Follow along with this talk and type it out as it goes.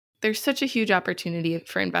there's such a huge opportunity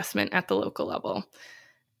for investment at the local level.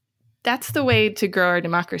 That's the way to grow our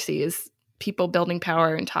democracy, is people building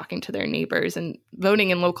power and talking to their neighbors and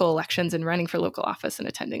voting in local elections and running for local office and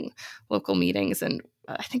attending local meetings. And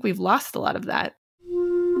I think we've lost a lot of that.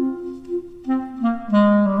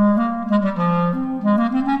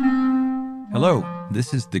 Hello,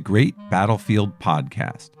 this is the Great Battlefield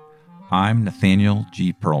Podcast. I'm Nathaniel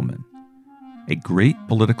G. Perlman. A great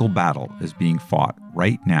political battle is being fought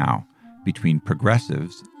right now between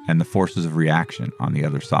progressives and the forces of reaction on the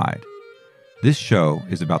other side. This show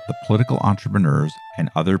is about the political entrepreneurs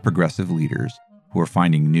and other progressive leaders who are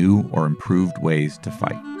finding new or improved ways to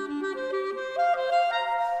fight.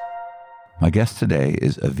 My guest today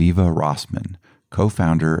is Aviva Rosman,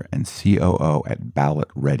 co-founder and COO at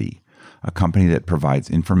BallotReady, a company that provides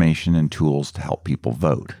information and tools to help people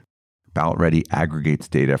vote. BallotReady aggregates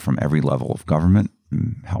data from every level of government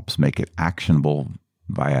and helps make it actionable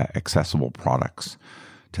via accessible products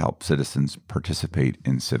to help citizens participate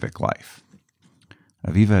in civic life.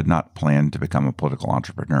 Aviva had not planned to become a political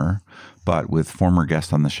entrepreneur, but with former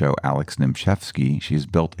guest on the show Alex Nimshevsky, she's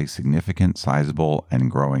built a significant, sizable,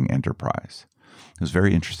 and growing enterprise. It was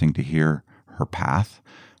very interesting to hear her path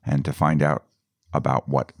and to find out about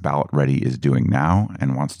what BallotReady is doing now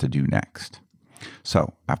and wants to do next.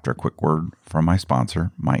 So, after a quick word from my sponsor,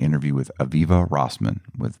 my interview with Aviva Rosman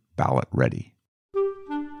with BallotReady.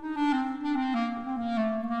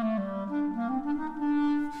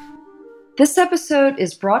 This episode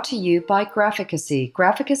is brought to you by Graphicacy.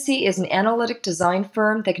 Graphicacy is an analytic design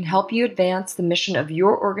firm that can help you advance the mission of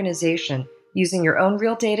your organization using your own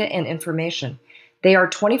real data and information. They are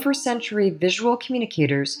 21st century visual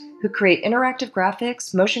communicators who create interactive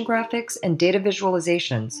graphics, motion graphics, and data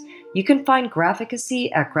visualizations. You can find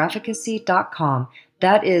Graphicacy at graphicacy.com.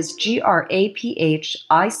 That is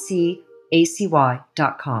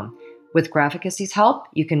GRAPHICACY.com. With Graphicacy's help,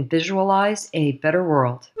 you can visualize a better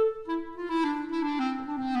world.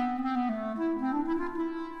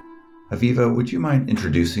 Aviva, would you mind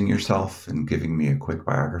introducing yourself and giving me a quick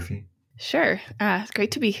biography? Sure. It's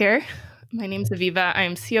great to be here. My name's Aviva.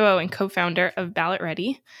 I'm COO and co-founder of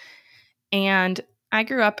BallotReady. And I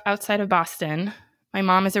grew up outside of Boston. My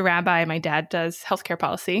mom is a rabbi. My dad does healthcare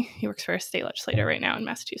policy. He works for a state legislator right now in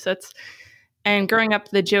Massachusetts. And growing up,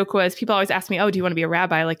 the joke was people always ask me, oh, do you want to be a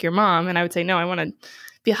rabbi like your mom? And I would say, no, I want to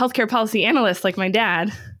be a healthcare policy analyst like my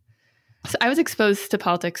dad. So I was exposed to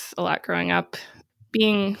politics a lot growing up.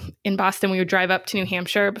 Being in Boston, we would drive up to New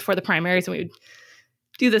Hampshire before the primaries and we would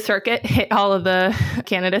do the circuit, hit all of the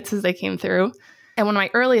candidates as they came through. And one of my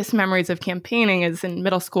earliest memories of campaigning is in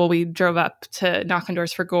middle school, we drove up to knock on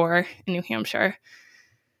doors for Gore in New Hampshire.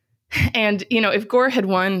 And, if Gore had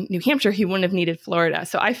won New Hampshire, he wouldn't have needed Florida.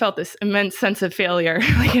 So I felt this immense sense of failure.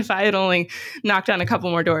 Like if I had only knocked on a couple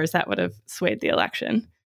more doors, that would have swayed the election.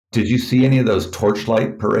 Did you see any of those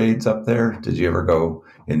torchlight parades up there? Did you ever go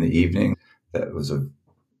in the evening? That was a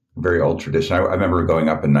very old tradition. I remember going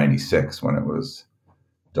up in 96 when it was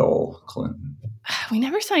Dole, Clinton. We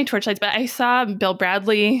never saw any torchlights, but I saw Bill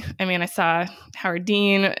Bradley. I saw Howard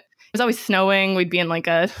Dean. It was always snowing. We'd be in like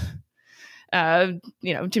a,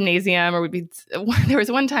 gymnasium, or there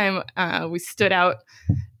was one time we stood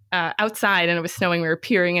outside and it was snowing. We were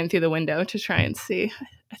peering in through the window to try and see.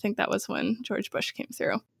 I think that was when George Bush came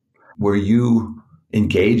through. Were you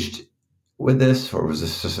engaged with this, or was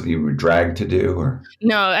this just something you were dragged to do? Or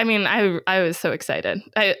no, I was so excited.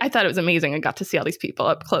 I thought it was amazing. I got to see all these people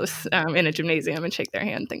up close in a gymnasium and shake their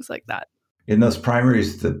hand, things like that. In those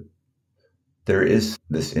primaries, there is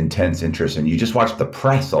this intense interest, and you just watch the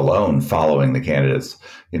press alone following the candidates,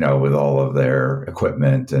 with all of their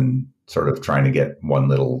equipment and sort of trying to get one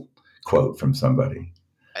little quote from somebody.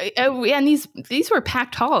 And these were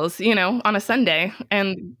packed halls, on a Sunday,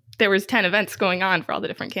 and there was 10 events going on for all the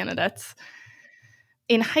different candidates.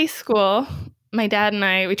 In high school, my dad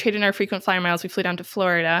and we traded our frequent flyer miles. We flew down to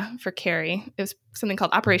Florida for Kerry. It was something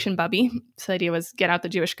called Operation Bubby. So the idea was get out the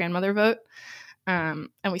Jewish grandmother vote. And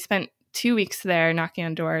we spent 2 weeks there knocking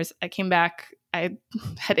on doors. I came back. I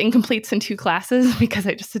had incompletes in 2 classes because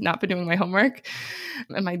I just had not been doing my homework.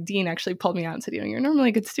 And my dean actually pulled me out and said, you're normally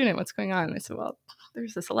a good student. What's going on? And I said, well,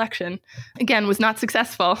 there's this election. Again, was not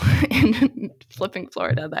successful in flipping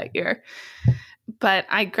Florida that year. But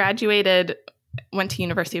I graduated, went to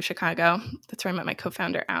University of Chicago. That's where I met my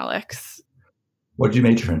co-founder, Alex. What did you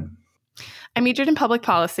major in? I majored in public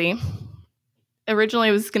policy. Originally,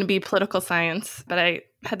 it was going to be political science, but I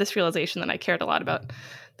had this realization that I cared a lot about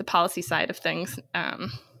the policy side of things.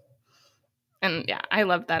 And yeah, I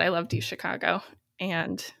loved that. I loved U Chicago.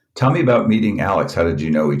 And tell me about meeting Alex. How did you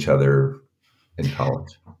know each other in college?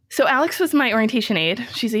 So Alex was my orientation aide.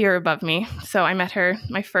 She's a year above me. So I met her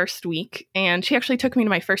my first week, and she actually took me to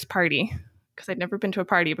my first party because I'd never been to a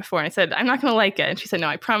party before. And I said, I'm not going to like it. And she said, no,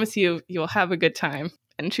 I promise you, you'll have a good time.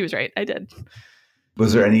 And she was right. I did.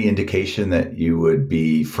 Was there any indication that you would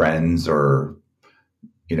be friends or,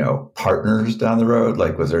 partners down the road?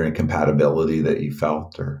 Like, was there any compatibility that you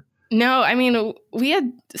felt or? No, I mean, we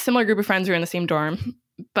had a similar group of friends who were in the same dorm,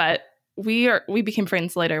 but we became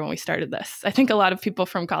friends later when we started this. I think a lot of people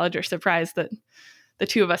from college are surprised that the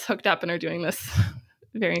two of us hooked up and are doing this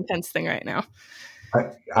very intense thing right now.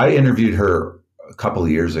 I interviewed her a couple of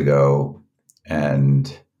years ago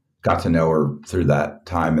and got to know her through that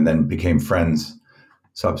time and then became friends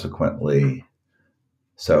subsequently.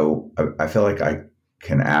 So I feel like I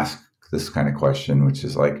can ask this kind of question, which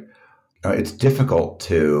is like, it's difficult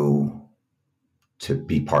to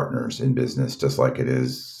be partners in business, just like it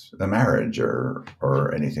is a marriage or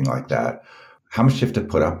anything like that. How much do you have to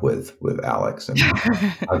put up with Alex, and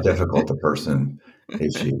how difficult a person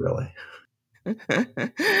is she really?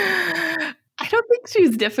 I don't think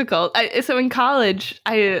she's difficult. So in college,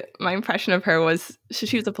 my impression of her was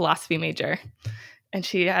she was a philosophy major, and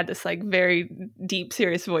she had this like very deep,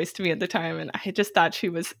 serious voice to me at the time, and I just thought she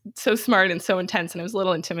was so smart and so intense, and I was a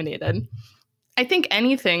little intimidated. I think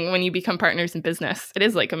anything when you become partners in business, it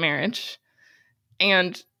is like a marriage,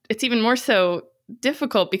 and it's even more so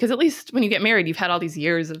difficult because at least when you get married, you've had all these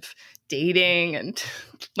years of dating and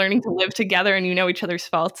learning to live together, and you know each other's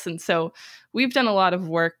faults. And so we've done a lot of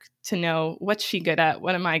work to know what's she good at,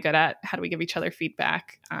 what am I good at, how do we give each other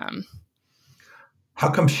feedback. How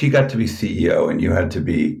come she got to be CEO and you had to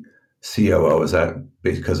be COO? Is that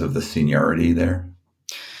because of the seniority there?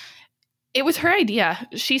 It was her idea.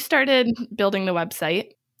 She started building the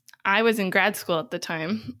website. I was in grad school at the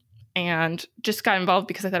time and just got involved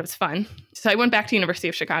because I thought it was fun. So I went back to University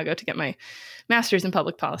of Chicago to get my master's in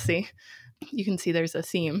public policy. You can see there's a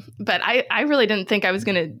theme. But I really didn't think I was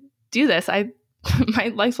going to do this. My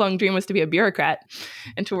lifelong dream was to be a bureaucrat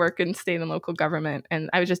and to work in state and local government. And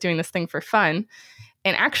I was just doing this thing for fun.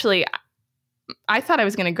 And actually, I thought I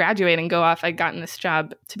was going to graduate and go off. I'd gotten this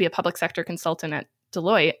job to be a public sector consultant at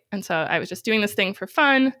Deloitte. And so I was just doing this thing for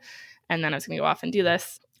fun. And then I was going to go off and do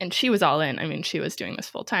this. And she was all in. I mean, she was doing this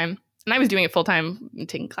full time. And I was doing it full time,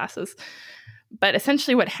 taking classes. But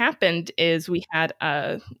essentially what happened is we had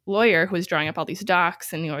a lawyer who was drawing up all these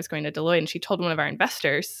docs and I was going to Deloitte. And she told one of our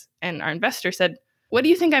investors. And our investor said, what do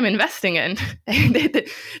you think I'm investing in?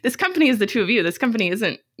 This company is the two of you. This company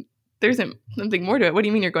there isn't something more to it. What do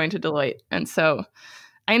you mean you're going to Deloitte? And so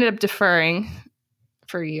I ended up deferring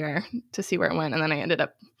for a year to see where it went. And then I ended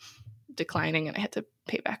up declining and I had to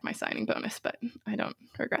pay back my signing bonus, but I don't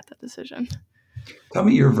regret that decision. Tell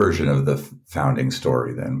me your version of the founding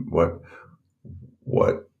story then. What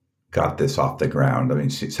got this off the ground? I mean,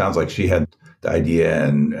 it sounds like she had the idea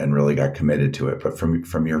and really got committed to it. But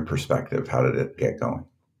from your perspective, how did it get going?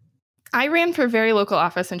 I ran for a very local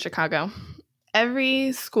office in Chicago.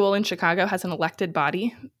 Every school in Chicago has an elected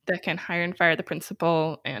body that can hire and fire the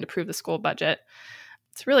principal and approve the school budget.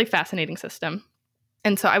 It's a really fascinating system.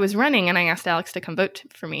 And so I was running and I asked Alex to come vote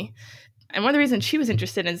for me. And one of the reasons she was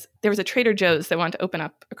interested is there was a Trader Joe's that wanted to open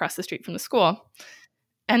up across the street from the school.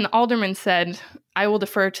 And the alderman said, I will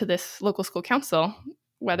defer to this local school council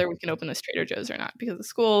whether we can open this Trader Joe's or not. Because the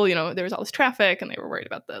school, there was all this traffic and they were worried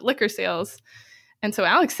about the liquor sales. And so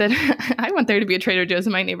Alex said, I want there to be a Trader Joe's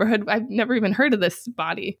in my neighborhood. I've never even heard of this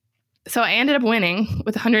body. So I ended up winning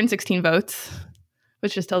with 116 votes,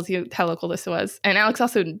 which just tells you how local this was. And Alex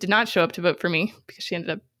also did not show up to vote for me because she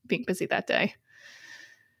ended up being busy that day.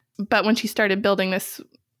 But when she started building this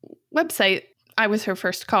website, I was her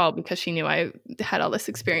first call because she knew I had all this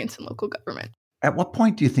experience in local government. At what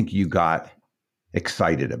point do you think you got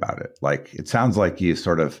excited about it? Like, it sounds like you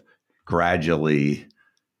sort of gradually,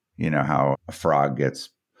 how a frog gets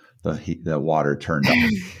the water turned on.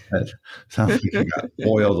 It sounds like you got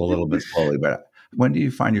boiled a little bit slowly. But when do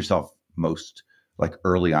you find yourself most like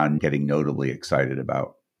early on getting notably excited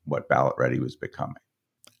about what BallotReady was becoming?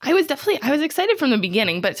 I was excited from the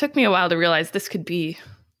beginning, but it took me a while to realize this could be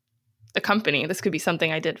a company. This could be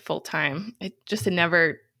something I did full time. It just had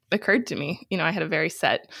never occurred to me. I had a very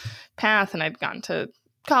set path and I'd gone to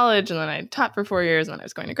college and then I taught for 4 years and then I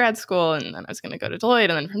was going to grad school and then I was going to go to Deloitte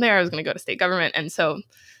and then from there I was going to go to state government. And so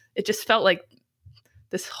it just felt like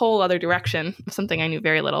this whole other direction of something I knew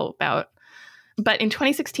very little about. But in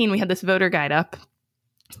 2016, we had this voter guide up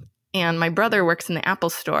and my brother works in the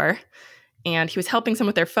Apple store and he was helping someone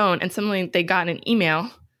with their phone and suddenly they got an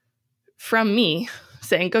email from me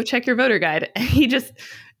saying, go check your voter guide. And he just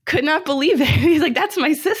could not believe it. He's like, that's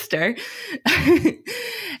my sister.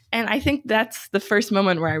 And I think that's the first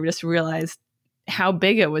moment where I just realized how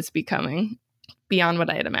big it was becoming beyond what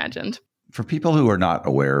I had imagined. For people who are not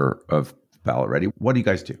aware of BallotReady, what do you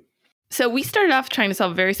guys do? So we started off trying to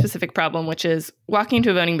solve a very specific problem, which is walking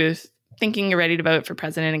into a voting booth, thinking you're ready to vote for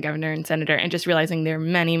president and governor and senator, and just realizing there are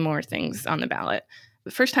many more things on the ballot.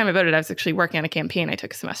 The first time I voted, I was actually working on a campaign. I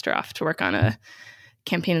took a semester off to work on a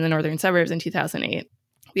campaign in the northern suburbs in 2008.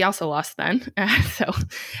 We also lost then. So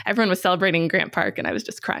everyone was celebrating in Grant Park, and I was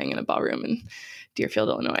just crying in a ballroom in Deerfield,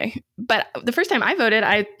 Illinois. But the first time I voted,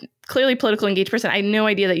 I clearly political engaged person. I had no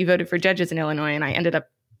idea that you voted for judges in Illinois, and I ended up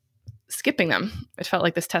skipping them. It felt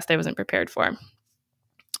like this test I wasn't prepared for.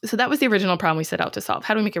 So that was the original problem we set out to solve.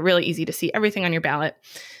 How do we make it really easy to see everything on your ballot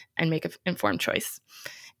and make an informed choice?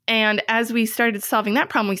 And as we started solving that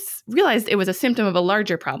problem, we realized it was a symptom of a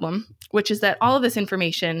larger problem, which is that all of this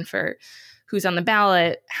information for who's on the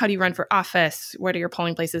ballot, how do you run for office, what are your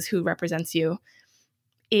polling places, who represents you,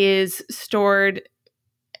 is stored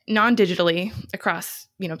non-digitally across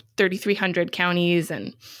 3,300 counties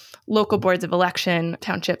and local boards of election,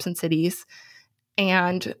 townships and cities.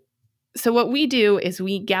 And so what we do is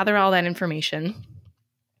we gather all that information.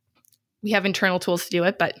 We have internal tools to do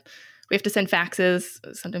it, but we have to send faxes.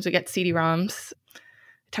 Sometimes we get CD-ROMs. I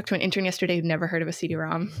talked to an intern yesterday who'd never heard of a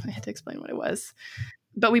CD-ROM. I had to explain what it was.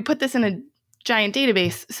 But we put this in a giant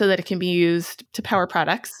database so that it can be used to power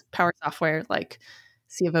products, power software like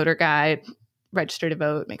see a voter guide, register to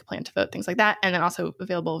vote, make a plan to vote, things like that. And then also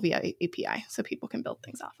available via API so people can build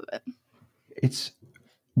things off of it. It's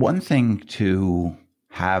one thing to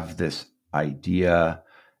have this idea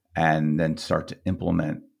and then start to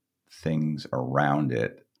implement things around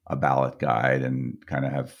it, a ballot guide, and kind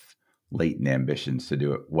of have latent ambitions to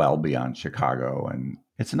do it well beyond Chicago. And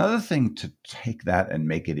it's another thing to take that and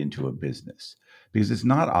make it into a business, because it's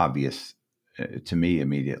not obvious to me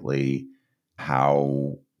immediately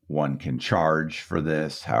how one can charge for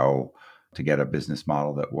this, how to get a business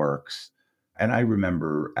model that works. And I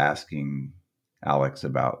remember asking Alex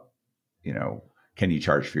about, can you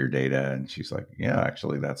charge for your data? And she's like, yeah,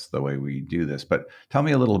 actually, that's the way we do this. But tell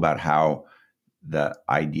me a little about how the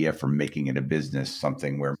idea for making it a business,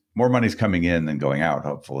 something where more money's coming in than going out,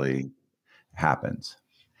 hopefully, happens.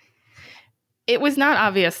 It was not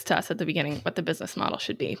obvious to us at the beginning what the business model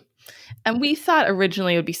should be. And we thought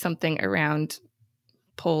originally it would be something around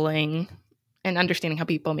polling and understanding how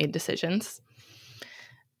people made decisions.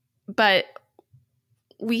 But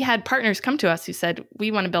we had partners come to us who said,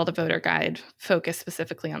 we want to build a voter guide focused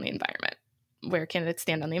specifically on the environment, where candidates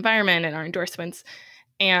stand on the environment and our endorsements.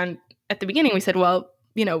 And at the beginning, we said, well,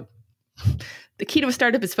 the key to a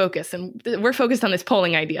startup is focus, and we're focused on this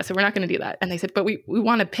polling idea, so we're not going to do that. And they said, but we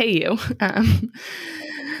want to pay you,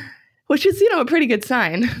 which is, a pretty good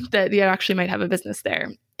sign that you actually might have a business there.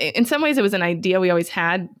 In some ways, it was an idea we always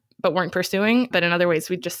had, but weren't pursuing. But in other ways,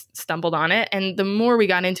 we just stumbled on it. And the more we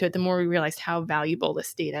got into it, the more we realized how valuable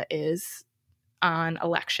this data is on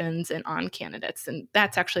elections and on candidates. And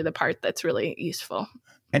that's actually the part that's really useful.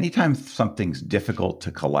 Anytime something's difficult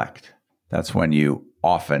to collect, that's when you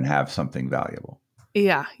often have something valuable.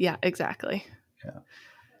 Yeah, exactly. Yeah.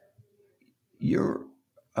 You're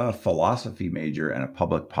a philosophy major and a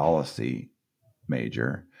public policy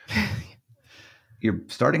major. You're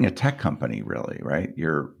starting a tech company, really, right?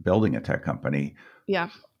 You're building a tech company. Yeah.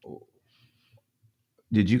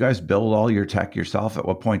 Did you guys build all your tech yourself? At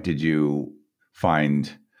what point did you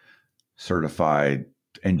find certified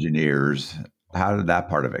engineers? How did that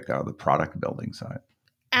part of it go, the product building side?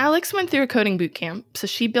 Alex went through a coding boot camp, so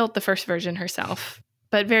she built the first version herself.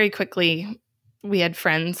 But very quickly, we had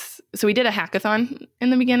friends. So we did a hackathon in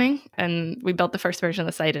the beginning, and we built the first version of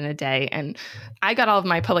the site in a day. And I got all of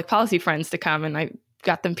my public policy friends to come, and I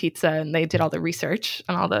got them pizza, and they did all the research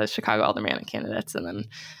on all the Chicago aldermanic candidates. And then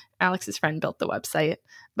Alex's friend built the website.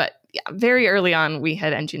 But yeah, very early on, we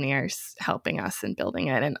had engineers helping us in building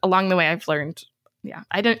it. And along the way, I've learned,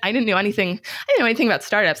 I didn't know anything. I didn't know anything about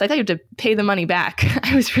startups. I thought you had to pay the money back.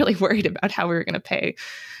 I was really worried about how we were going to pay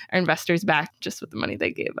our investors back just with the money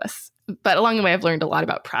they gave us. But along the way, I've learned a lot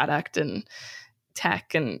about product and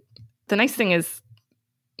tech. And the nice thing is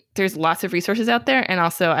there's lots of resources out there. And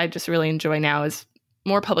also I just really enjoy now as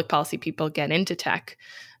more public policy people get into tech,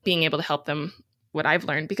 being able to help them what I've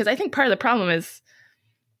learned. Because I think part of the problem is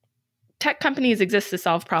tech companies exist to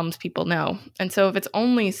solve problems people know. And so if it's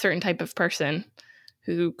only a certain type of person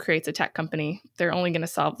who creates a tech company, they're only going to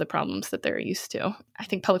solve the problems that they're used to. I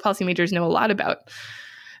think public policy majors know a lot about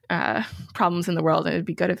problems in the world, and it'd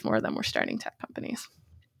be good if more of them were starting tech companies.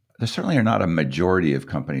 There certainly are not a majority of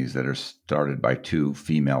companies that are started by two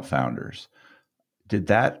female founders. Did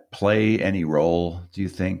that play any role, do you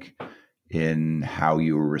think, in how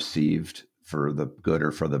you were received, for the good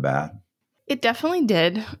or for the bad? It definitely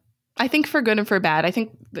did. I think for good and for bad. I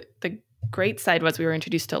think the great side was we were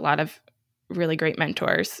introduced to a lot of really great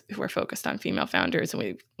mentors who were focused on female founders, and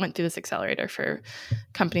we went through this accelerator for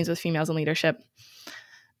companies with females in leadership.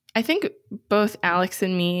 I think both Alex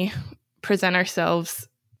and me present ourselves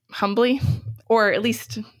humbly, or at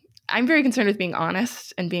least I'm very concerned with being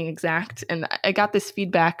honest and being exact. And I got this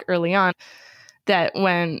feedback early on that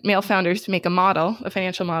when male founders make a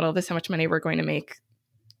financial model, this is how much money we're going to make,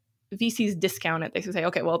 VCs discount it. They say,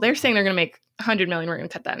 okay, well, they're saying they're going to make 100 million. We're going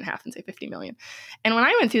to cut that in half and say 50 million. And when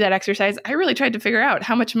I went through that exercise, I really tried to figure out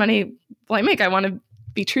how much money will I make. I want to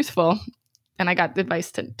be truthful. And I got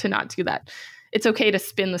advice to not do that. It's okay to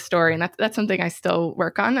spin the story. And that's something I still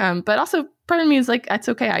work on. But also part of me is like, that's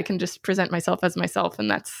okay. I can just present myself as myself. And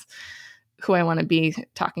that's who I want to be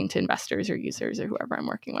talking to investors or users or whoever I'm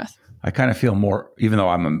working with. I kind of feel more, even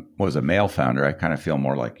though was a male founder, I kind of feel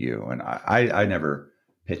more like you. And I never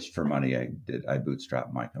pitched for money. I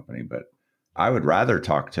bootstrapped my company, but I would rather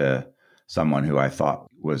talk to someone who I thought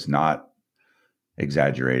was not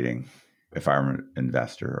exaggerating if I'm an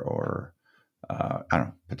investor or I don't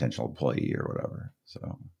know, potential employee or whatever.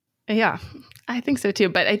 So yeah, I think so too.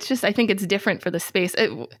 But it's just, I think it's different for the space.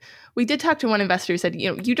 We did talk to one investor who said,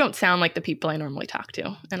 you don't sound like the people I normally talk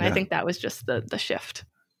to. And I think that was just the shift.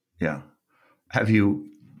 Yeah. Have you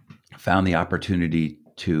found the opportunity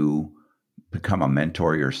to become a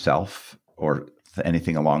mentor yourself or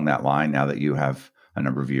anything along that line now that you have a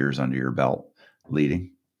number of years under your belt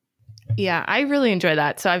leading? Yeah, I really enjoy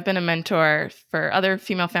that. So I've been a mentor for other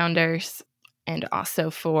female founders and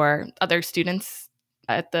also for other students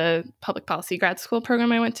at the public policy grad school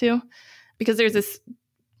program I went to, because there's this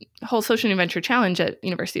whole social new venture challenge at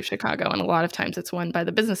University of Chicago. And a lot of times it's won by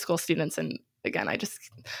the business school students. And again,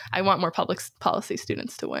 I want more public policy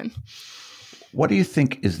students to win. What do you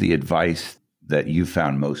think is the advice that you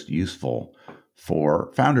found most useful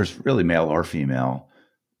for founders, really male or female,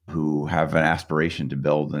 who have an aspiration to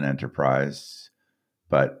build an enterprise,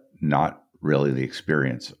 but not really the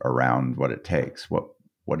experience around what it takes? What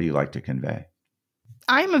do you like to convey?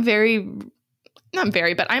 I'm a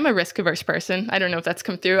I'm a risk averse person. I don't know if that's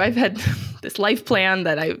come through. I've had this life plan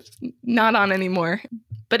that I'm not on anymore,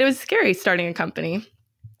 but it was scary starting a company.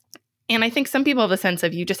 And I think some people have a sense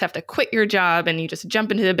of you just have to quit your job and you just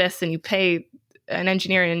jump into the abyss and you pay an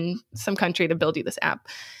engineer in some country to build you this app.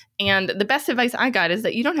 And the best advice I got is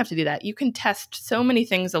that you don't have to do that. You can test so many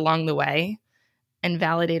things along the way and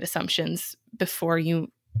validate assumptions before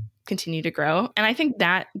you continue to grow. And I think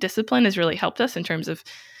that discipline has really helped us in terms of,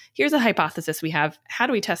 here's a hypothesis we have. How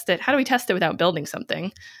do we test it? How do we test it without building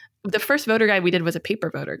something? The first voter guide we did was a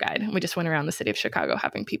paper voter guide. We just went around the city of Chicago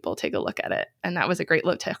having people take a look at it. And that was a great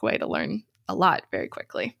low-tech way to learn a lot very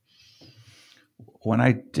quickly. When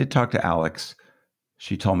I did talk to Alex,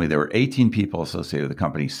 she told me there were 18 people associated with the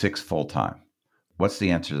company, 6 full-time. What's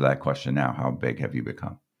the answer to that question now? How big have you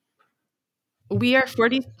become? We are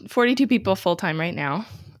 42 people full-time right now.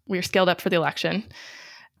 We're scaled up for the election.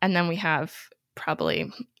 And then we have probably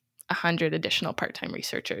 100 additional part-time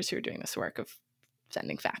researchers who are doing this work of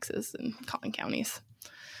sending faxes and calling counties.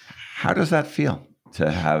 How does that feel to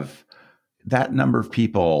have that number of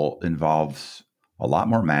people? Involves a lot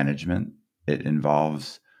more management. It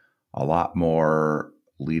involves a lot more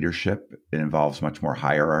leadership. It involves much more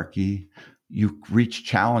hierarchy. You reach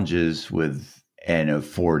challenges with N of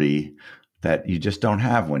 40 that you just don't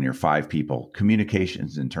have when you're 5 people.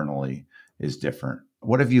 Communications internally is different.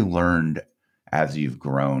 What have you learned as you've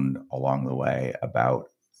grown along the way about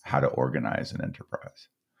how to organize an enterprise?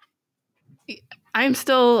 I'm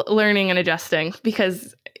still learning and adjusting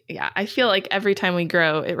because, I feel like every time we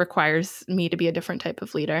grow, it requires me to be a different type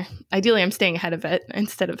of leader. Ideally, I'm staying ahead of it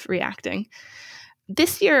instead of reacting.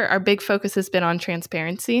 This year, our big focus has been on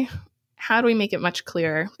transparency. How do we make it much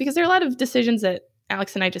clearer? Because there are a lot of decisions that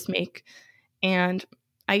Alex and I just make. And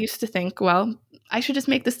I used to think, well, I should just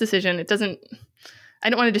make this decision. I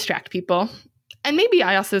don't want to distract people. And maybe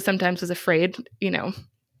I also sometimes was afraid,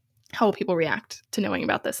 how will people react to knowing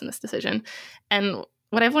about this and this decision? And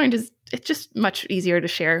what I've learned is it's just much easier to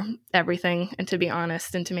share everything and to be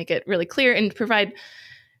honest and to make it really clear and provide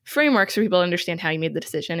frameworks for people to understand how you made the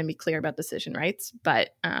decision and be clear about decision rights.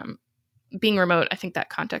 But being remote, I think that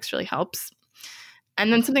context really helps.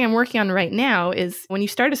 And then something I'm working on right now is when you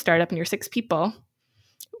start a startup and you're 6 people,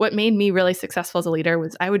 what made me really successful as a leader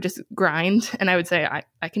was I would just grind and I would say,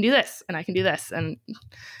 I can do this and I can do this. And I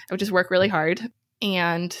would just work really hard.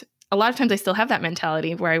 And a lot of times I still have that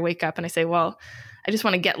mentality where I wake up and I say, well, I just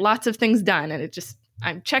want to get lots of things done. And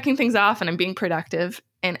I'm checking things off and I'm being productive.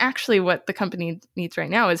 And actually what the company needs right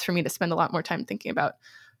now is for me to spend a lot more time thinking about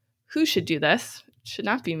who should do this. It should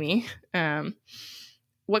not be me.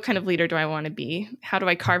 What kind of leader do I want to be? How do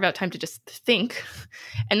I carve out time to just think?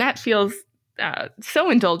 And that feels so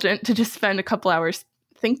indulgent to just spend a couple hours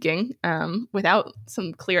thinking without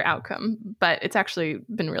some clear outcome. But it's actually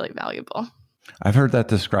been really valuable. I've heard that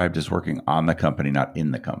described as working on the company, not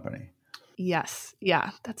in the company. Yes.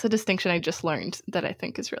 Yeah. That's a distinction I just learned that I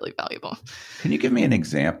think is really valuable. Can you give me an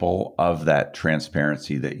example of that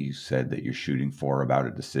transparency that you said that you're shooting for about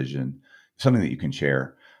a decision, something that you can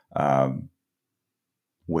share,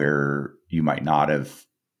 where you might not have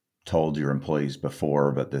told your employees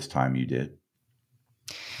before, but this time you did?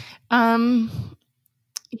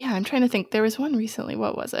 Yeah, I'm trying to think. There was one recently.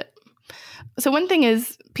 What was it? So one thing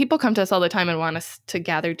is people come to us all the time and want us to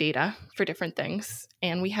gather data for different things.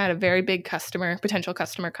 And we had a very big potential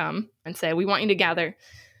customer come and say, we want you to gather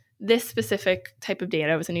this specific type of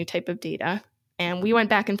data. It was a new type of data. And we went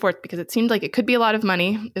back and forth because it seemed like it could be a lot of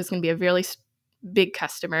money. It was going to be a really big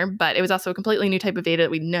customer, but it was also a completely new type of data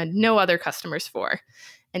that we had no other customers for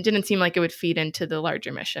and didn't seem like it would feed into the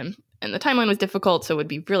larger mission. And the timeline was difficult, so it would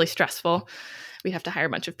be really stressful. We'd have to hire a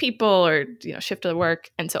bunch of people or shift the work.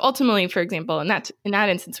 And so ultimately, for example, in that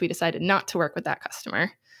instance, we decided not to work with that customer,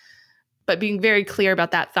 but being very clear about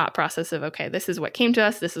that thought process of, okay, this is what came to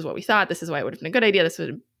us. This is what we thought. This is why it would have been a good idea. This was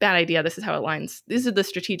a bad idea. This is how it aligns. These are the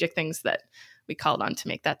strategic things that we called on to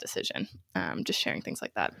make that decision. Just sharing things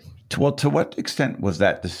like that. Well, to what extent was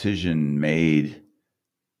that decision made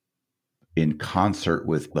in concert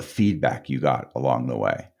with the feedback you got along the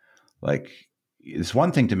way? Like, it's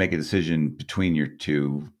one thing to make a decision between your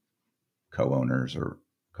two co-owners or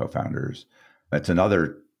co-founders. It's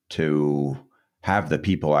another to have the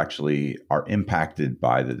people actually are impacted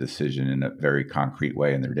by the decision in a very concrete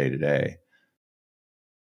way in their day-to-day.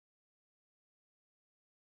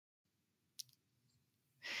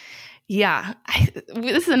 Yeah,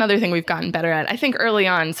 this is another thing we've gotten better at. I think early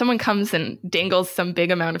on, someone comes and dangles some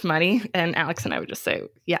big amount of money, and Alex and I would just say,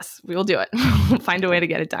 yes, we will do it. We'll find a way to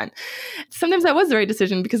get it done. Sometimes that was the right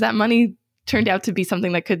decision because that money turned out to be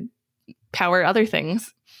something that could power other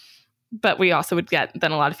things. But we also would get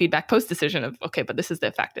then a lot of feedback post-decision of, okay, but this is the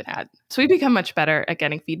effect it had. So we've become much better at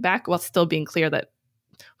getting feedback while still being clear that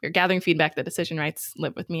we're gathering feedback, the decision rights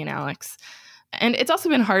live with me and Alex. And it's also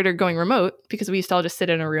been harder going remote because we used to all just sit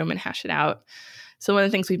in a room and hash it out. So one of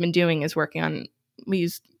the things we've been doing is we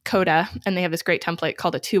use Coda, and they have this great template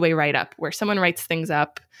called a two-way write-up where someone writes things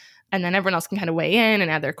up and then everyone else can kind of weigh in and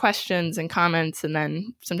add their questions and comments. And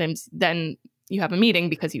then sometimes you have a meeting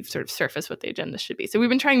because you've sort of surfaced what the agenda should be. So we've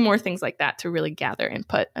been trying more things like that to really gather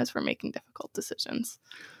input as we're making difficult decisions.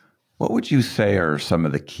 What would you say are some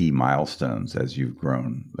of the key milestones as you've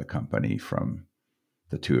grown the company from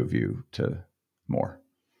the two of you to more?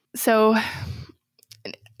 So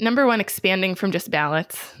number one, expanding from just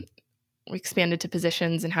ballots. We expanded to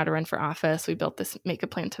positions and how to run for office. We built this Make a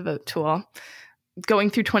Plan to Vote tool. Going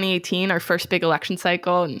through 2018, our first big election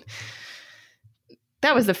cycle, and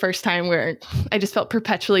that was the first time where I just felt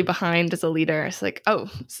perpetually behind as a leader. It's like,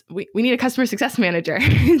 oh, we need a customer success manager.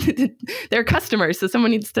 They're customers, so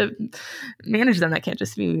someone needs to manage them. That can't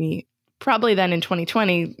just be me. Probably then in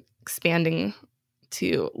 2020, expanding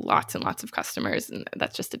to lots and lots of customers, and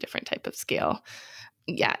that's just a different type of scale.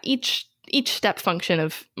 Yeah, each step function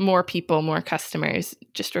of more people, more customers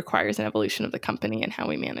just requires an evolution of the company and how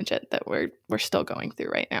we manage it that we're still going through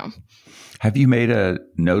right now. Have you made a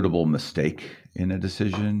notable mistake in a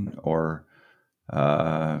decision or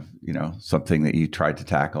something that you tried to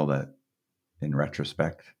tackle that in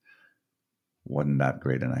retrospect wasn't that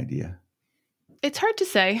great an idea? It's hard to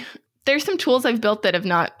say. There's some tools I've built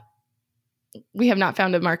that we have not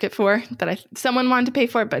found a market for, that someone wanted to pay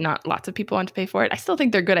for it, but not lots of people want to pay for it. I still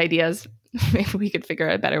think they're good ideas. Maybe we could figure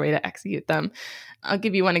out a better way to execute them. I'll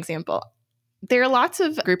give you one example. There are lots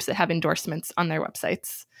of groups that have endorsements on their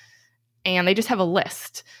websites, and they just have a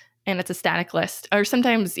list, and it's a static list. Or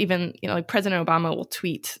sometimes even, like President Obama will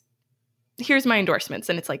tweet, here's my endorsements,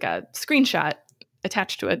 and it's like a screenshot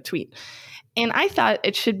attached to a tweet. And I thought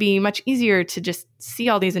it should be much easier to just see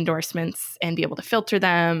all these endorsements and be able to filter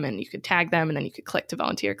them, and you could tag them, and then you could click to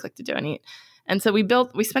volunteer, click to donate. And so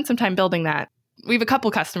we spent some time building that. We have a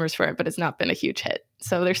couple customers for it, but it's not been a huge hit.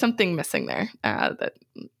 So there's something missing there that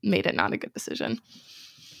made it not a good decision.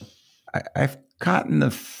 I've gotten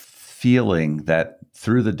the feeling that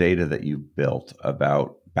through the data that you built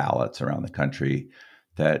about ballots around the country,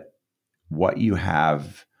 that what you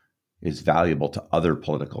have is valuable to other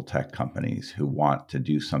political tech companies who want to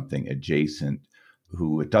do something adjacent,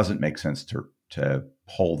 who it doesn't make sense to to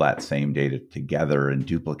pull that same data together and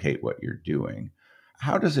duplicate what you're doing.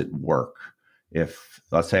 How does it work? If,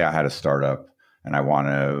 let's say I had a startup and I want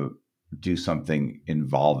to do something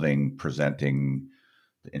involving presenting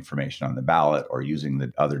the information on the ballot or using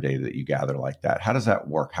the other data that you gather like that, how does that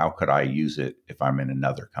work? How could I use it if I'm in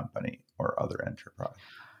another company or other enterprise?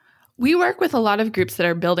 We work with a lot of groups that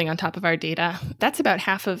are building on top of our data. That's about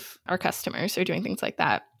half of our customers are doing things like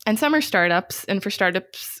that. And some are startups. And for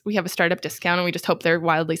startups, we have a startup discount and we just hope they're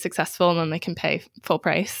wildly successful and then they can pay full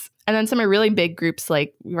price. And then some are really big groups,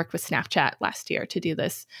 like we worked with Snapchat last year to do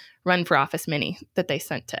this Run for Office mini that they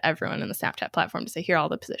sent to everyone in the Snapchat platform to say, here are all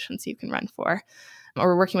the positions you can run for. Or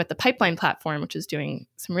we're working with the Pipeline platform, which is doing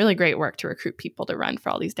some really great work to recruit people to run for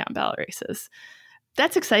all these down ballot races.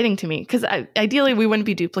 That's exciting to me because ideally we wouldn't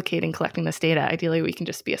be duplicating collecting this data. Ideally, we can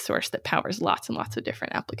just be a source that powers lots and lots of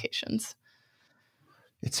different applications.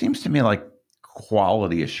 It seems to me like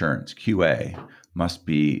quality assurance, QA, must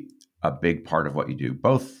be a big part of what you do,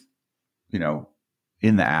 both,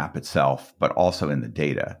 in the app itself, but also in the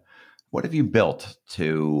data. What have you built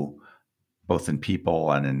to, both in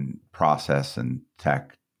people and in process and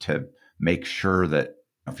tech, to make sure that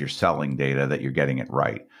if you're selling data, that you're getting it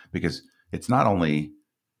right? Because it's not only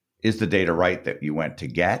is the data right that you went to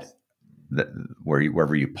get, that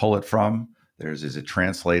wherever you pull it from, is it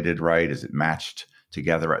translated right? Is it matched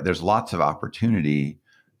together right? There's lots of opportunity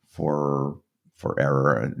for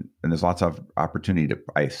error, and there's lots of opportunity to,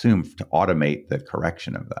 I assume, to automate the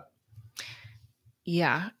correction of that.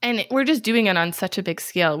 Yeah. And we're just doing it on such a big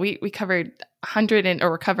scale. We covered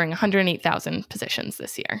we're covering 108,000 positions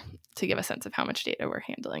this year to give a sense of how much data we're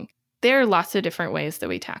handling. There are lots of different ways that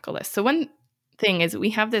we tackle this. So one thing is we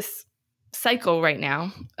have this cycle right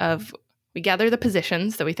now of we gather the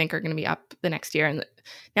positions that we think are going to be up the next year. And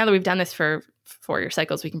now that we've done this for 4-year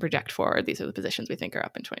cycles, we can project forward. These are the positions we think are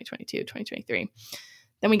up in 2022, 2023.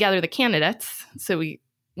 Then we gather the candidates. So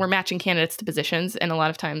we're matching candidates to positions. And a lot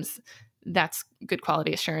of times that's good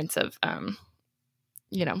quality assurance of,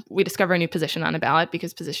 we discover a new position on a ballot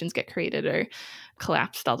because positions get created or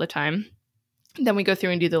collapsed all the time. Then we go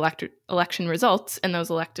through and do the election results, and those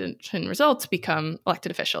election results become elected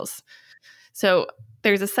officials. So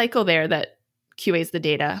there's a cycle there that QAs the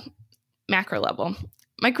data, macro level.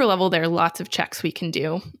 Micro level, there are lots of checks we can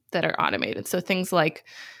do that are automated. So things like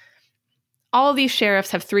all of these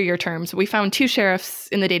sheriffs have 3-year terms. We found 2 sheriffs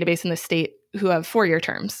in the database in the state who have 4-year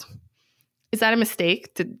terms. Is that a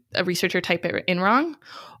mistake? Did a researcher type it in wrong?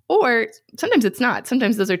 Or sometimes it's not.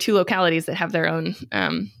 Sometimes those are 2 localities that have their own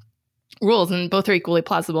rules, and both are equally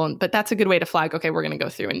plausible. But that's a good way to flag, okay, we're going to go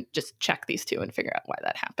through and just check these 2 and figure out why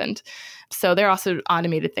that happened. So there are also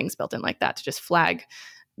automated things built in like that to just flag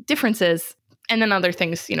differences. And then other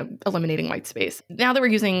things, eliminating white space. Now that we're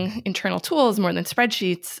using internal tools more than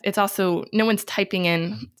spreadsheets, it's also, no one's typing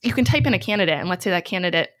in. You can type in a candidate, and let's say that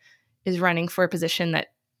candidate is running for a position that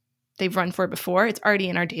they've run for before. It's already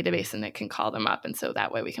in our database, and it can call them up. And so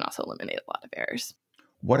that way we can also eliminate a lot of errors.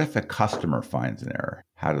 What if a customer finds an error?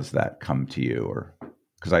 How does that come to you? Or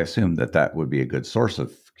because I assume that would be a good source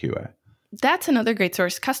of QA. That's another great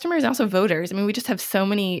source. Customers, also voters. I mean, we just have so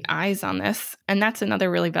many eyes on this, and that's another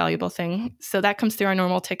really valuable thing. So that comes through our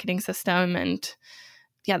normal ticketing system. And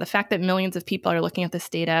yeah, the fact that millions of people are looking at this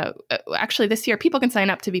data. Actually, this year, people can sign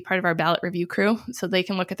up to be part of our ballot review crew. So they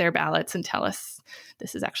can look at their ballots and tell us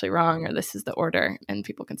this is actually wrong or this is the order. And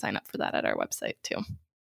people can sign up for that at our website too.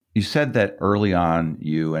 You said that early on,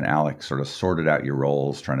 you and Alex sort of sorted out your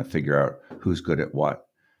roles, trying to figure out who's good at what.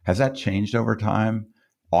 Has that changed over time?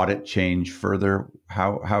 Audit change further?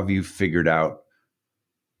 How have you figured out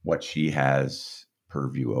what she has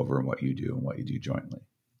purview over and what you do jointly?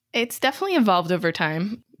 It's definitely evolved over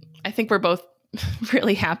time. I think we're both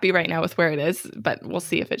really happy right now with where it is, but we'll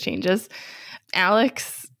see if it changes.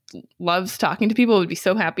 Alex loves talking to people, would be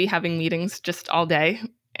so happy having meetings just all day.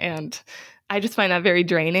 And I just find that very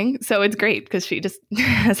draining. So it's great because she just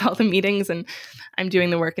has all the meetings and I'm doing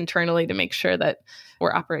the work internally to make sure that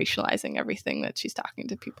we're operationalizing everything that she's talking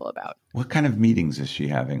to people about. What kind of meetings is she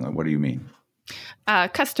having? Like, what do you mean?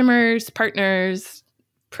 Customers, partners,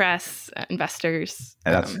 press, investors.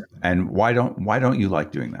 And why don't you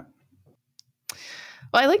like doing that?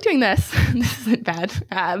 Well, I like doing this. This isn't bad.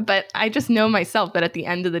 But I just know myself that at the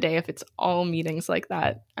end of the day, if it's all meetings like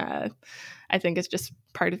that, I think it's just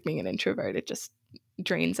part of being an introvert. It just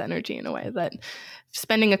drains energy in a way that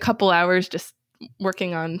spending a couple hours just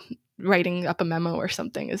working on writing up a memo or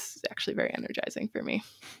something is actually very energizing for me.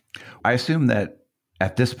 I assume that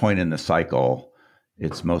at this point in the cycle,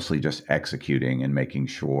 it's mostly just executing and making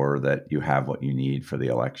sure that you have what you need for the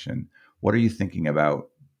election. What are you thinking about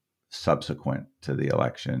subsequent to the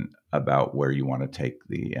election about where you want to take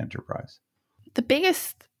the enterprise? The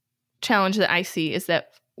biggest challenge that I see is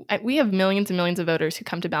that we have millions and millions of voters who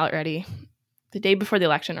come to BallotReady the day before the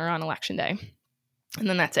election or on election day. And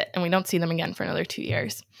then that's it. And we don't see them again for another 2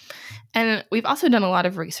 years. And we've also done a lot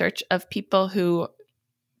of research of people who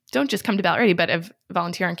don't just come to BallotReady, but have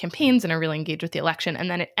volunteer on campaigns and are really engaged with the election. And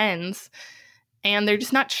then it ends and they're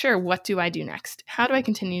just not sure, what do I do next? How do I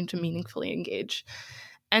continue to meaningfully engage?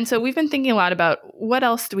 And so we've been thinking a lot about what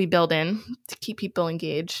else do we build in to keep people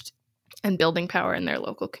engaged and building power in their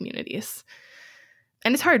local communities.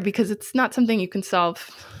 And it's hard because it's not something you can solve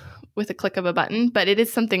with a click of a button, but it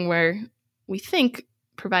is something where we think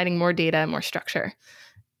providing more data and more structure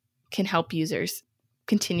can help users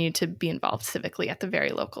continue to be involved civically at the very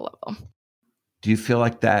local level. Do you feel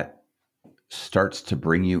like that starts to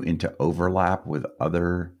bring you into overlap with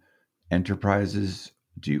other enterprises?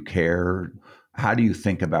 Do you care? How do you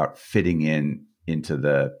think about fitting into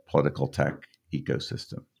the political tech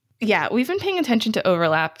ecosystem? Yeah, we've been paying attention to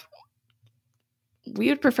overlap. We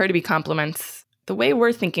would prefer to be complements. The way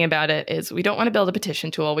we're thinking about it is we don't want to build a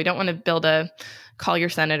petition tool. We don't want to build a call your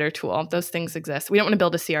senator tool. Those things exist. We don't want to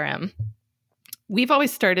build a CRM. We've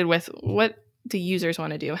always started with, what do users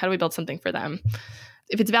want to do? How do we build something for them?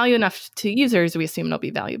 If it's value enough to users, we assume it'll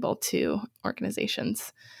be valuable to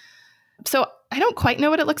organizations. So I don't quite know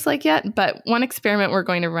what it looks like yet, but one experiment we're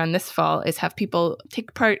going to run this fall is have people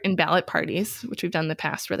take part in ballot parties, which we've done in the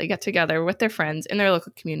past, where they get together with their friends in their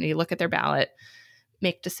local community, look at their ballot,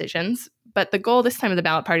 make decisions. But the goal this time of the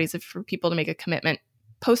ballot parties is for people to make a commitment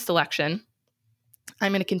post-election.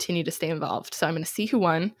 I'm going to continue to stay involved. So I'm going to see who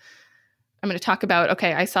won. I'm going to talk about,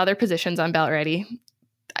 okay, I saw their positions on BallotReady.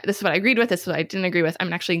 This is what I agreed with. This is what I didn't agree with. I'm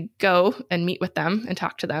going to actually go and meet with them and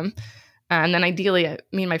talk to them. And then ideally,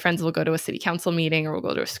 me and my friends will go to a city council meeting or we'll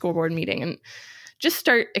go to a school board meeting and just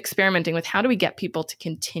start experimenting with, how do we get people to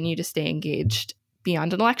continue to stay engaged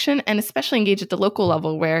beyond an election, and especially engaged at the local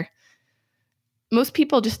level, where most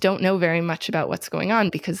people just don't know very much about what's going on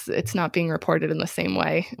because it's not being reported in the same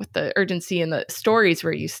way with the urgency and the stories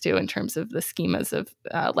we're used to in terms of the schemas of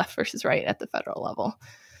left versus right at the federal level.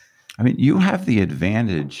 I mean, you have the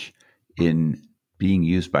advantage in being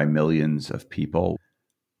used by millions of people.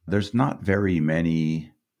 There's not very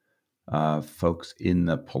many folks in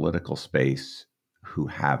the political space who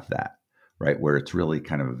have that, right? Where it's really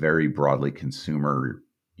kind of a very broadly consumer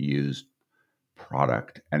used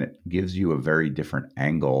product. And it gives you a very different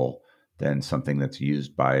angle than something that's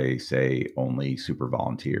used by, say, only super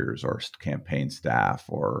volunteers or campaign staff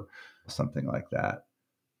or something like that.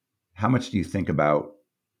 How much do you think about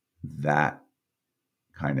that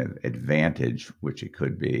kind of advantage, which it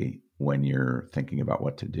could be, when you're thinking about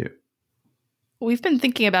what to do? We've been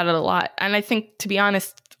thinking about it a lot. And I think, to be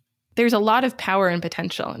honest, there's a lot of power and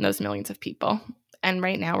potential in those millions of people. And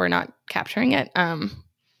right now we're not capturing it.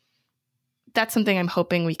 That's something I'm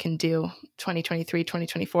hoping we can do 2023,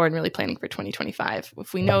 2024, and really planning for 2025.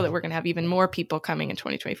 If we know that we're going to have even more people coming in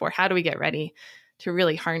 2024, how do we get ready to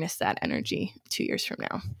really harness that energy 2 years from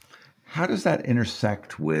now? How does that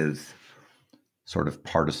intersect with sort of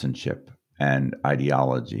partisanship and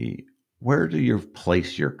ideology? Where do you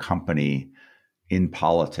place your company in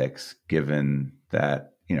politics, given that,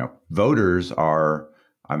 voters are,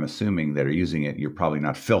 I'm assuming, that are using it, you're probably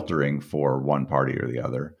not filtering for one party or the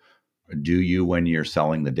other. Do you, when you're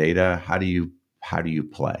selling the data? How do you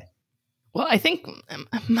play? Well, I think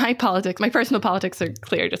my personal politics are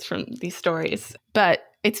clear just from these stories. But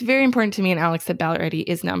it's very important to me and Alex that BallotReady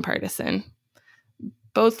is nonpartisan,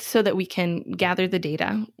 both so that we can gather the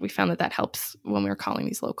data. We found that helps when we were calling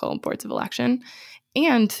these local boards of election,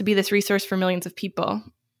 and to be this resource for millions of people.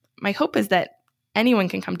 My hope is that anyone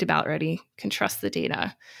can come to BallotReady, can trust the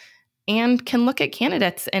data, and can look at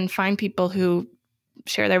candidates and find people who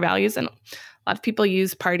share their values. And a lot of people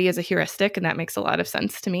use party as a heuristic, and that makes a lot of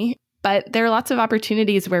sense to me. But there are lots of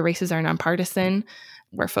opportunities where races are nonpartisan,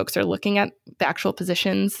 where folks are looking at the actual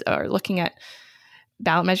positions or looking at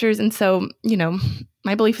ballot measures. And so,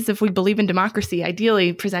 my belief is, if we believe in democracy,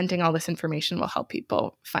 ideally presenting all this information will help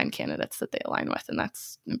people find candidates that they align with. And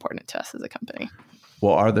that's important to us as a company.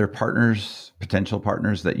 Well, are there potential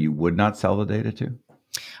partners that you would not sell the data to?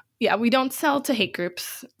 Yeah, we don't sell to hate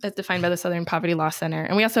groups as defined by the Southern Poverty Law Center.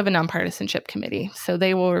 And we also have a nonpartisanship committee. So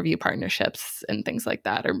they will review partnerships and things like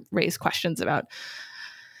that, or raise questions about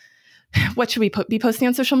what should we be posting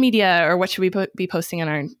on social media, or what should we be posting on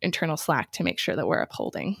our internal Slack to make sure that we're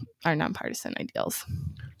upholding our nonpartisan ideals.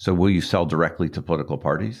 So will you sell directly to political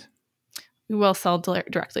parties? We will sell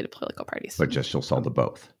directly to political parties. But you'll sell to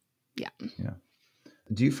both? Yeah.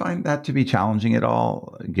 Do you find that to be challenging at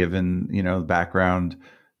all, given, the background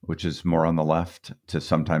which is more on the left, to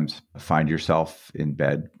sometimes find yourself in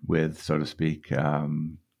bed with, so to speak,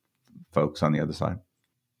 folks on the other side?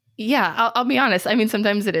 Yeah, I'll be honest. I mean,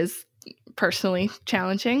 sometimes it is personally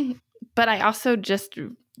challenging, but I also just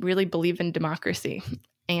really believe in democracy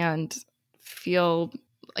and feel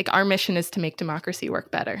like our mission is to make democracy work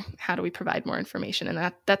better. How do we provide more information?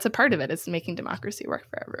 And that's a part of it, is making democracy work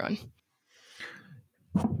for everyone.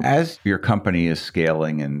 As your company is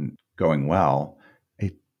scaling and going well,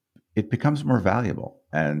 it becomes more valuable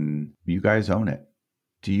and you guys own it.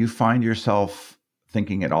 Do you find yourself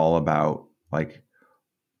thinking at all about, like,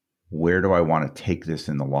 where do I want to take this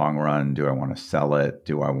in the long run? Do I want to sell it?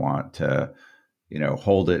 Do I want to,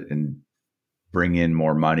 hold it and bring in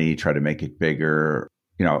more money, try to make it bigger?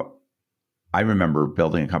 I remember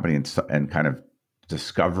building a company and kind of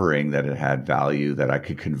discovering that it had value that I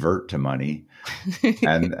could convert to money.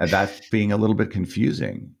 And that's being a little bit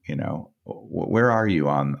confusing. Where are you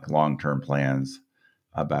on long-term plans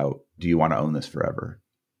about, do you want to own this forever?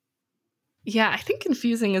 Yeah, I think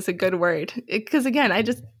confusing is a good word, because again,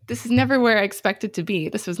 this is never where I expected to be.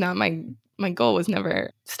 This was not my goal was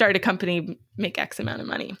never start a company, make X amount of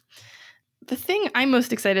money. The thing I'm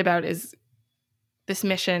most excited about is this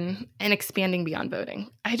mission and expanding beyond voting.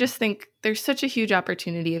 I just think there's such a huge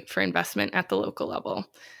opportunity for investment at the local level.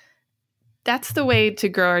 That's the way to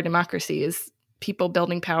grow our democracy, is people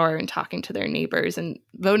building power and talking to their neighbors and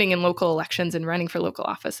voting in local elections and running for local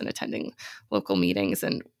office and attending local meetings.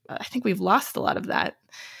 And I think we've lost a lot of that.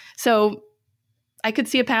 So I could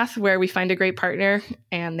see a path where we find a great partner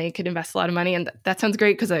and they could invest a lot of money. And that sounds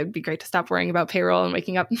great, because it'd be great to stop worrying about payroll and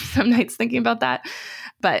waking up some nights thinking about that.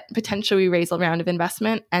 But potentially we raise a round of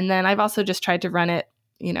investment. And then I've also just tried to run it.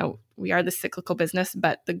 We are the cyclical business,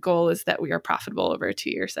 but the goal is that we are profitable over a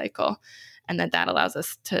 2-year cycle, and that allows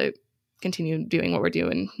us to continue doing what we're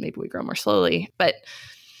doing. Maybe we grow more slowly. But,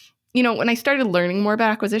 when I started learning more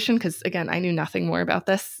about acquisition, because again, I knew nothing more about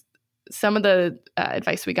this, some of the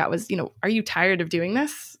advice we got was, are you tired of doing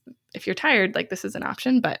this? If you're tired, this is an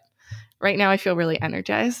option. But right now I feel really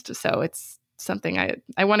energized. So it's something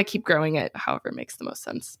I want to keep growing it, however it makes the most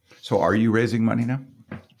sense. So are you raising money now?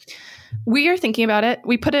 We are thinking about it.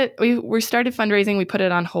 We started fundraising. We put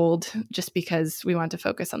it on hold just because we want to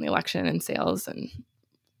focus on the election and sales, and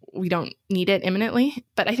we don't need it imminently.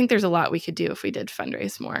 But I think there's a lot we could do if we did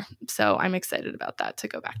fundraise more. So I'm excited about that, to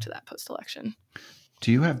go back to that post-election.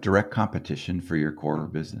 Do you have direct competition for your core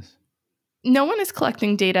business? No one is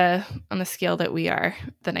collecting data on the scale that we are,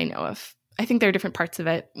 that I know of. I think there are different parts of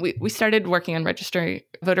it. We started working on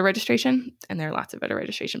voter registration, and there are lots of voter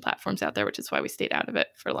registration platforms out there, which is why we stayed out of it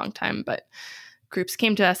for a long time. But groups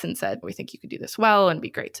came to us and said, we think you could do this well and be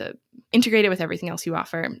great to integrate it with everything else you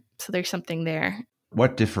offer. So there's something there.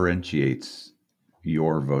 What differentiates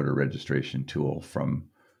your voter registration tool from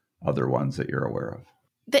other ones that you're aware of?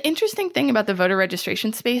 The interesting thing about the voter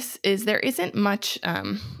registration space is there isn't much,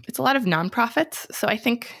 it's a lot of nonprofits. So I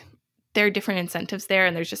think there are different incentives there,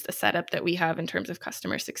 and there's just a setup that we have in terms of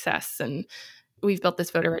customer success. And we've built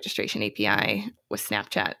this voter registration API with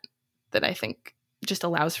Snapchat that I think just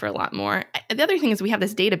allows for a lot more. The other thing is we have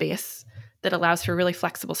this database that allows for really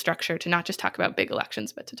flexible structure to not just talk about big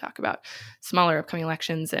elections, but to talk about smaller upcoming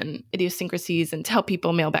elections and idiosyncrasies, and to help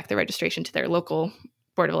people mail back their registration to their local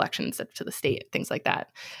board of elections, to the state, things like that.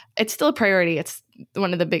 It's still a priority. It's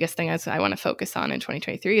one of the biggest things I want to focus on in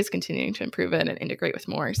 2023 is continuing to improve it and integrate with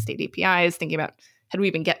more state APIs, thinking about how do we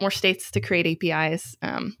even get more states to create APIs.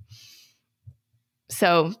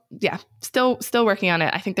 So yeah, still working on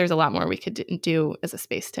it. I think there's a lot more we could do as a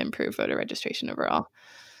space to improve voter registration overall.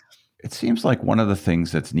 It seems like one of the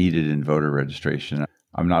things that's needed in voter registration,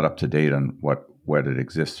 I'm not up to date on whether it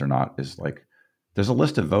exists or not, is there's a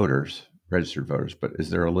list of voters, registered voters, but is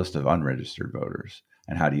there a list of unregistered voters?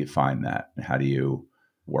 And how do you find that? And how do you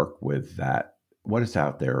work with that? What is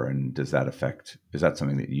out there, and is that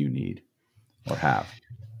something that you need or have?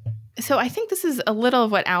 So I think this is a little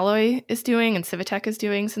of what Alloy is doing and Civitech is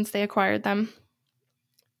doing since they acquired them.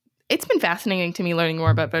 It's been fascinating to me learning more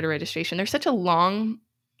about voter registration. There's such a long,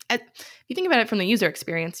 if you think about it from the user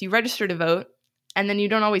experience, you register to vote, and then you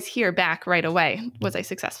don't always hear back right away. Was I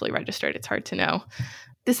successfully registered? It's hard to know.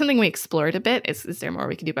 This is something we explored a bit. Is there more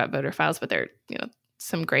we can do about voter files? But there are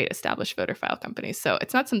some great established voter file companies. So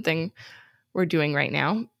it's not something we're doing right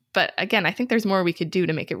now. But again, I think there's more we could do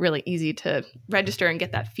to make it really easy to register and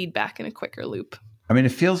get that feedback in a quicker loop. I mean,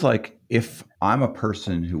 it feels like if I'm a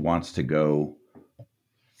person who wants to go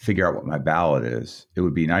figure out what my ballot is, it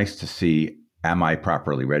would be nice to see, am I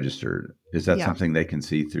properly registered? Is that something they can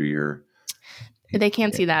see through your... They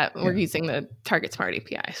can see that. We're using the Target Smart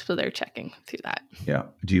API, so they're checking through that. Yeah.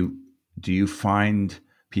 Do you find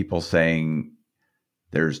people saying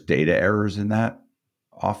there's data errors in that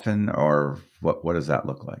often, or what does that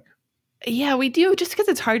look like? Yeah, we do. Just because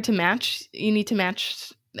it's hard to match, you need to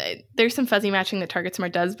match. There's some fuzzy matching that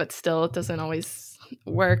TargetSmart does, but still it doesn't always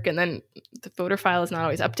work. And then the voter file is not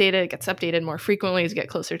always updated. It gets updated more frequently as you get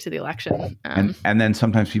closer to the election. And then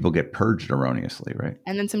sometimes people get purged erroneously, right?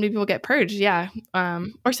 And then some people get purged, yeah.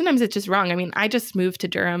 Or sometimes it's just wrong. I mean, I just moved to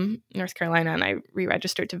Durham, North Carolina, and I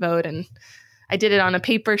re-registered to vote. And I did it on a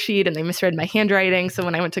paper sheet, and they misread my handwriting. So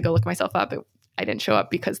when I went to go look myself up, I didn't show up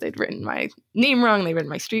because they'd written my name wrong. They'd written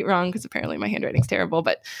my street wrong because apparently my handwriting's terrible.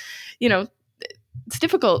 But, it's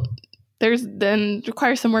difficult. Then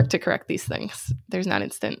requires some work to correct these things. There's not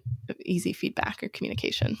instant, easy feedback or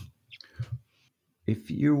communication.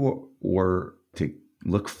 If you were to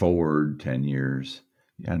look forward 10 years,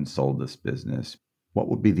 you hadn't sold this business, what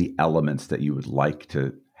would be the elements that you would like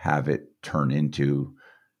to have it turn into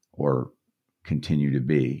or continue to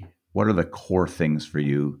be? What are the core things for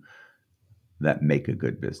you that make a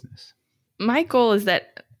good business? My goal is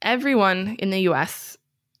that everyone in the U.S.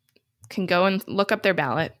 can go and look up their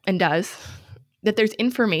ballot, and does, that there's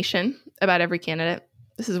information about every candidate.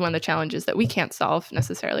 This is one of the challenges that we can't solve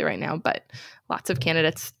necessarily right now, but lots of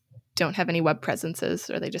candidates don't have any web presences,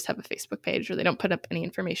 or they just have a Facebook page, or they don't put up any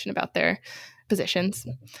information about their positions.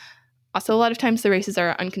 Also, a lot of times the races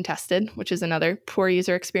are uncontested, which is another poor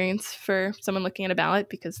user experience for someone looking at a ballot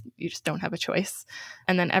because you just don't have a choice.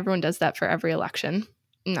 And then everyone does that for every election,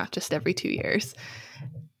 not just every 2 years.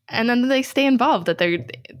 And then they stay involved,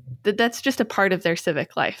 that's just a part of their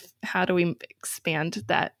civic life. How do we expand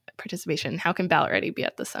that participation? How can BallotReady be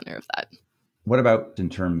at the center of that? What about in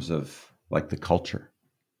terms of like the culture?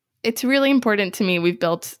 It's really important to me. We've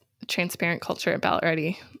built a transparent culture at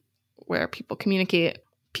BallotReady where people communicate.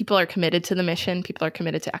 People are committed to the mission. People are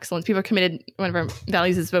committed to excellence. People are committed. One of our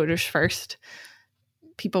values is voters first.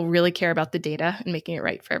 People really care about the data and making it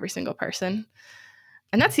right for every single person.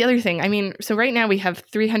 And that's the other thing. I mean, so right now we have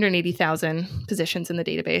 380,000 positions in the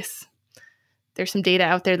database. There's some data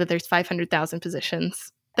out there that there's 500,000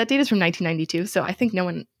 positions. That data is from 1992, so I think no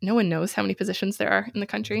one knows how many positions there are in the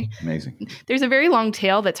country. Amazing. There's a very long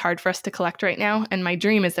tail that's hard for us to collect right now, and my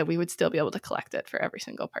dream is that we would still be able to collect it for every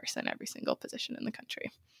single person, every single position in the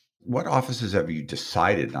country. What offices have you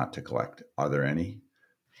decided not to collect? Are there any?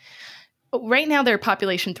 Right now, there are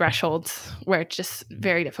population thresholds where it's just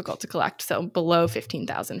very difficult to collect. So below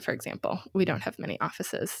 15,000, for example, we don't have many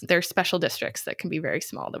offices. There are special districts that can be very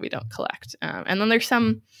small that we don't collect. And then there's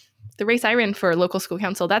the race I ran for local school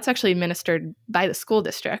council, that's actually administered by the school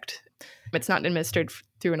district. It's not administered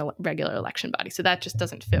through a regular election body. So that just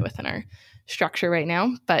doesn't fit within our structure right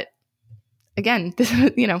now. But again, this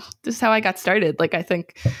is how I got started. Like, I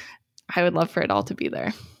think I would love for it all to be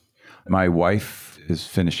there. My wife is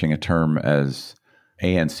finishing a term as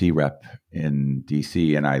ANC rep in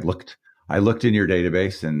DC, and I looked in your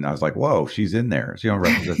database, and I was like, "Whoa, she's in there." She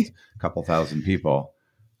represents a couple thousand people,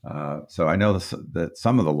 so I know that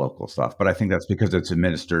some of the local stuff, but I think that's because it's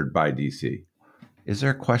administered by DC. Is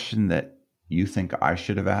there a question that you think I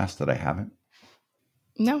should have asked that I haven't?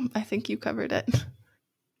 No, I think you covered it.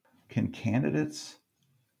 Can candidates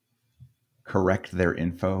correct their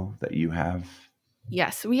info that you have?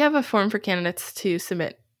 Yes, we have a form for candidates to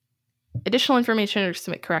submit additional information or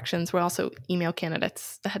submit corrections. We'll also email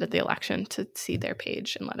candidates ahead of the election to see their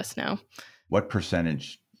page and let us know. What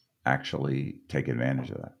percentage actually take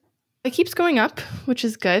advantage of that? It keeps going up, which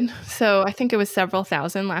is good. So I think it was several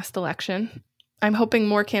thousand last election. I'm hoping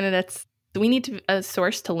more candidates. We need a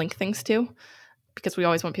source to link things to, because we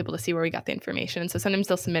always want people to see where we got the information. And so sometimes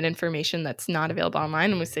they'll submit information that's not available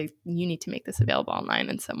online, and we say, you need to make this available online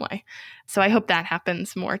in some way. So I hope that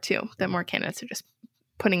happens more too, that more candidates are just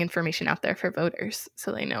putting information out there for voters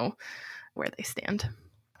so they know where they stand.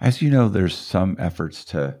 As you know, there's some efforts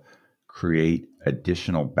to create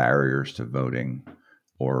additional barriers to voting,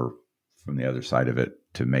 or from the other side of it,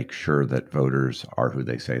 to make sure that voters are who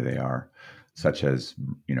they say they are, such as,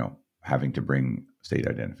 having to bring state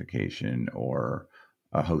identification or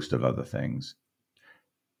a host of other things.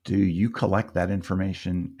 Do you collect that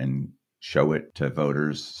information and show it to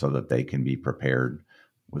voters so that they can be prepared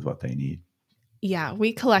with what they need? Yeah,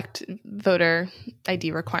 we collect voter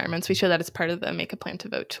ID requirements. We show that as part of the Make a Plan to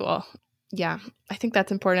Vote tool. Yeah, I think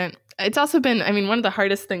that's important. It's also been, one of the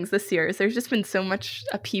hardest things this year is there's just been so much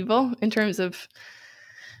upheaval in terms of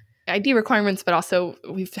ID requirements, but also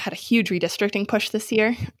we've had a huge redistricting push this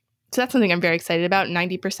year. So that's something I'm very excited about.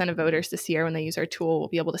 90% of voters this year, when they use our tool, will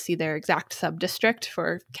be able to see their exact sub-district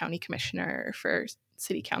for county commissioner or for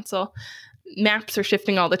city council. Maps are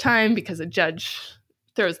shifting all the time because a judge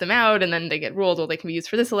throws them out, and then they get ruled, well, they can be used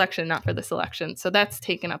for this election, not for this election. So that's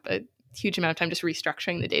taken up a huge amount of time, just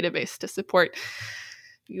restructuring the database to support,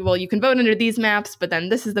 well, you can vote under these maps, but then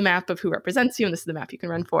this is the map of who represents you, and this is the map you can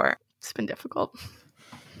run for. It's been difficult.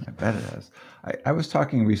 I bet it is. I was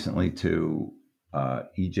talking recently to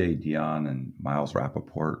E.J. Dion and Miles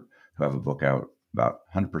Rappaport, who have a book out about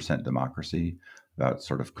 100% democracy, about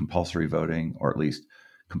sort of compulsory voting, or at least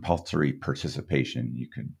compulsory participation. You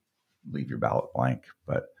can leave your ballot blank,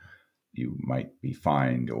 but you might be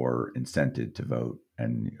fined or incented to vote,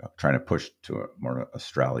 and trying to push to a more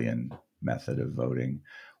Australian method of voting.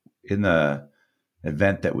 In the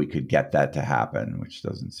event that we could get that to happen, which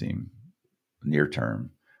doesn't seem near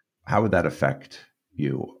term, how would that affect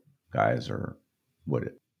you guys, or would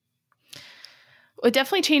it? It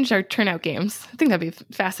definitely changed our turnout games. I think that'd be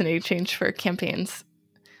a fascinating change for campaigns.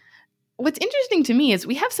 What's interesting to me is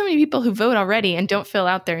we have so many people who vote already and don't fill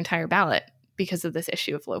out their entire ballot because of this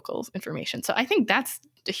issue of local information. So I think that's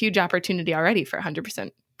a huge opportunity already for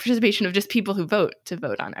 100% participation of just people who vote to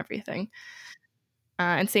vote on everything.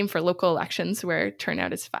 And same for local elections where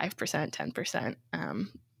turnout is 5%, 10%.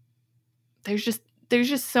 There's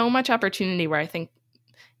just so much opportunity where I think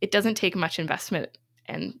it doesn't take much investment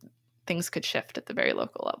and things could shift at the very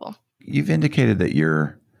local level. You've indicated that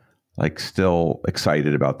you're still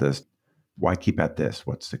excited about this. Why keep at this?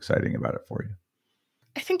 What's exciting about it for you?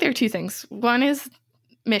 I think there are two things. One is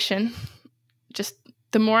mission. Just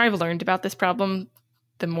the more I've learned about this problem,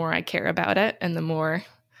 the more I care about it, and the more,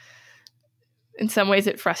 in some ways,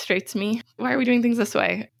 it frustrates me. Why are we doing things this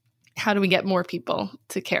way? How do we get more people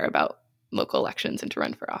to care about local elections and to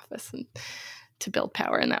run for office and to build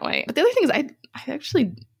power in that way? But the other thing is I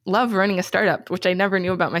actually love running a startup, which I never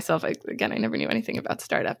knew about myself. I never knew anything about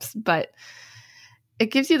startups, but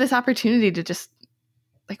it gives you this opportunity to just,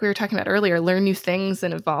 like we were talking about earlier, learn new things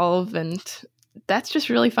and evolve. And that's just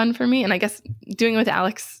really fun for me. And I guess doing it with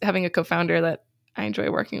Alex, having a co-founder that I enjoy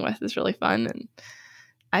working with, is really fun. And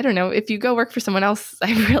I don't know, if you go work for someone else,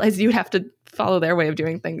 I realize you would have to follow their way of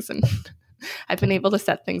doing things. And I've been able to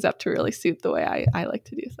set things up to really suit the way I like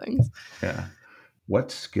to do things. Yeah. What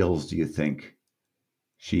skills do you think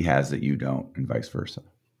she has that you don't, and vice versa?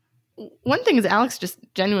 One thing is Alex just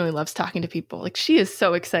genuinely loves talking to people. Like, she is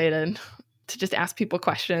so excited to just ask people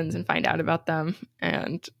questions and find out about them.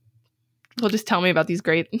 And will just tell me about these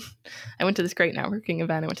I went to this great networking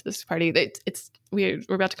event. I went to this party. We're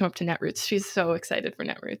about to come up to Netroots. She's so excited for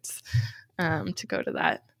Netroots to go to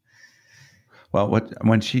that. Well,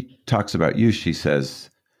 when she talks about you, she says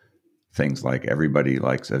things like everybody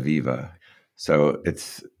likes Aviva. So it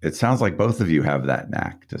sounds like both of you have that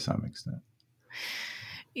knack to some extent.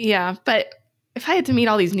 Yeah, but if I had to meet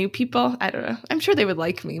all these new people, I don't know. I'm sure they would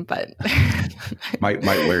like me, but might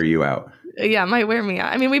wear you out. Yeah, might wear me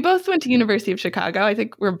out. I mean, we both went to University of Chicago. I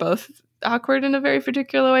think we're both awkward in a very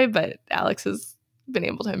particular way, but Alex has been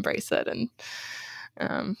able to embrace it, and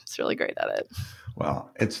it's really great at it. Well,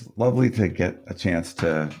 it's lovely to get a chance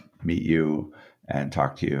to meet you and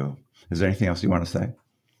talk to you. Is there anything else you want to say?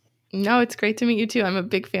 No, it's great to meet you too. I'm a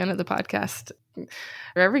big fan of the podcast.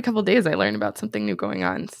 Every couple of days I learn about something new going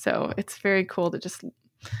on. So it's very cool to just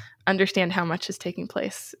understand how much is taking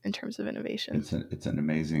place in terms of innovation. It's an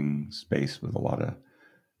amazing space with a lot of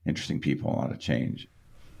interesting people, a lot of change.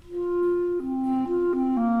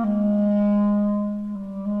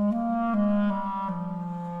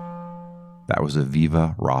 That was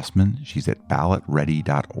Aviva Rosman. She's at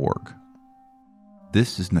BallotReady.org.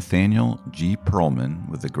 This is Nathaniel G. Perlman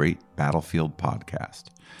with the Great Battlefield Podcast.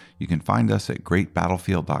 You can find us at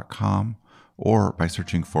greatbattlefield.com or by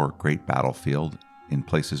searching for Great Battlefield in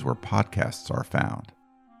places where podcasts are found.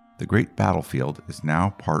 The Great Battlefield is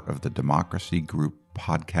now part of the Democracy Group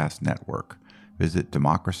podcast network. Visit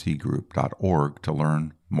democracygroup.org to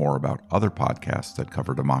learn more about other podcasts that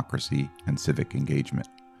cover democracy and civic engagement.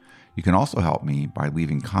 You can also help me by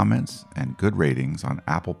leaving comments and good ratings on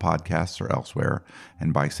Apple Podcasts or elsewhere,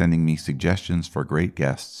 and by sending me suggestions for great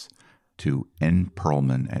guests to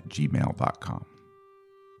nperlman@gmail.com.